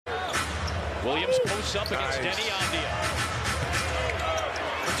Williams posts up against Denny Andia.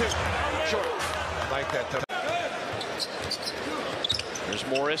 For two. Short. I like that. There's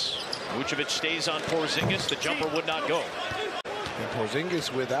Morris. Vucevic stays on Porzingis. The jumper would not go. And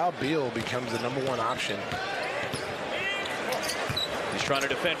Porzingis without Beal becomes the #1 option. He's trying to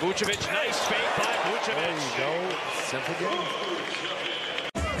defend Vucevic. Nice fake by Vucevic. There you go. Simple game.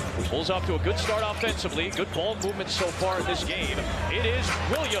 Pulls off to a good start offensively. Good ball movement so far in this game. It is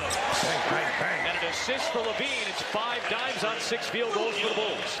Williams. Bang, bang, bang. And an assist for Levine. It's 5 dimes on 6 field goals for the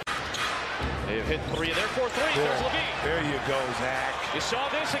Bulls. They've hit 3 and therefore 3. There's Levine. There you go, Zach. You saw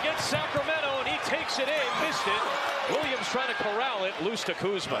this against Sacramento, and he takes it in. Missed it. Williams trying to corral it. Loose to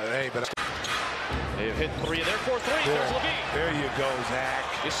Kuzma. They've hit 3 and therefore 3. There's Levine. There you go, Zach.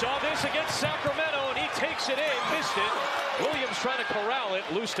 You saw this against Sacramento, and he takes it in. Missed it. Williams trying to corral it.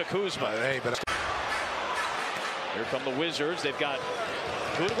 Loose to Kuzma. Here come the Wizards. They've got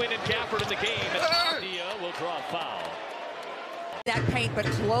Goodwin and Gafford in the game. And Andia will draw a foul. That paint, but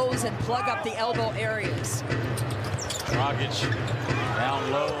close and plug up the elbow areas. Dragic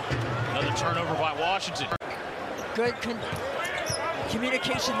down low. Another turnover by Washington. Good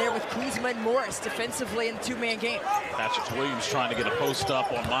communication there with Kuzma and Morris defensively in the 2-man game. Patrick Williams trying to get a post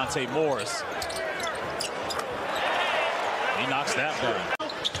up on Monte Morris. He knocks that down.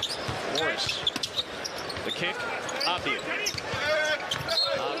 Morris. The kick. Andia.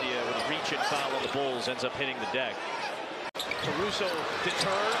 Andia with a reach and foul on the Bulls. Ends up hitting the deck. Caruso to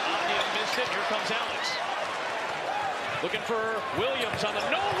turn. Andia missed it. Here comes Alex. Looking for Williams on the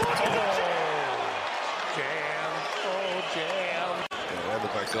no-look. Jam. Oh, jam. Yeah, that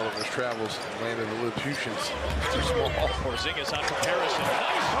looked like Gulliver's Travels. Landed the Lilliputians. Too small. Porzingis on comparison.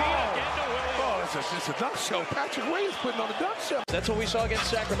 Nice feed again to Williams. Oh, it's a dunk show. Patrick Williams putting on a dunk show. That's what we saw against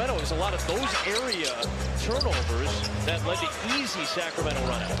Sacramento. It was a lot of those area turnovers that led to easy Sacramento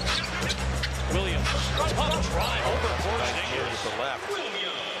runouts. Williams, tough drive over Porzingis. To the left.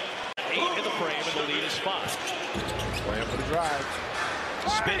 8 in the frame, and the lead is 5. Playing for the drive.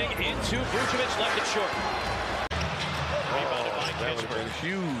 Spinning into Vucevic, left it short. Rebounded by That would have been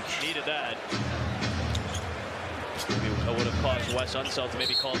huge. Needed that. That would have caused Wes Unseld to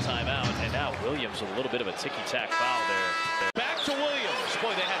maybe call timeout, and now Williams with a little bit of a ticky-tack foul there. Back to Williams.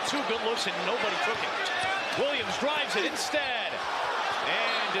 Boy, they had 2 good looks and nobody took it. Williams drives it instead.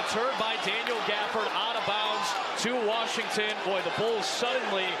 And deterred by Daniel Gafford, out of bounds to Washington. Boy, the Bulls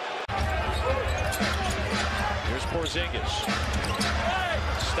suddenly. Here's Porzingis.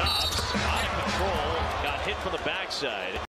 Stops, out of control, got hit from the backside.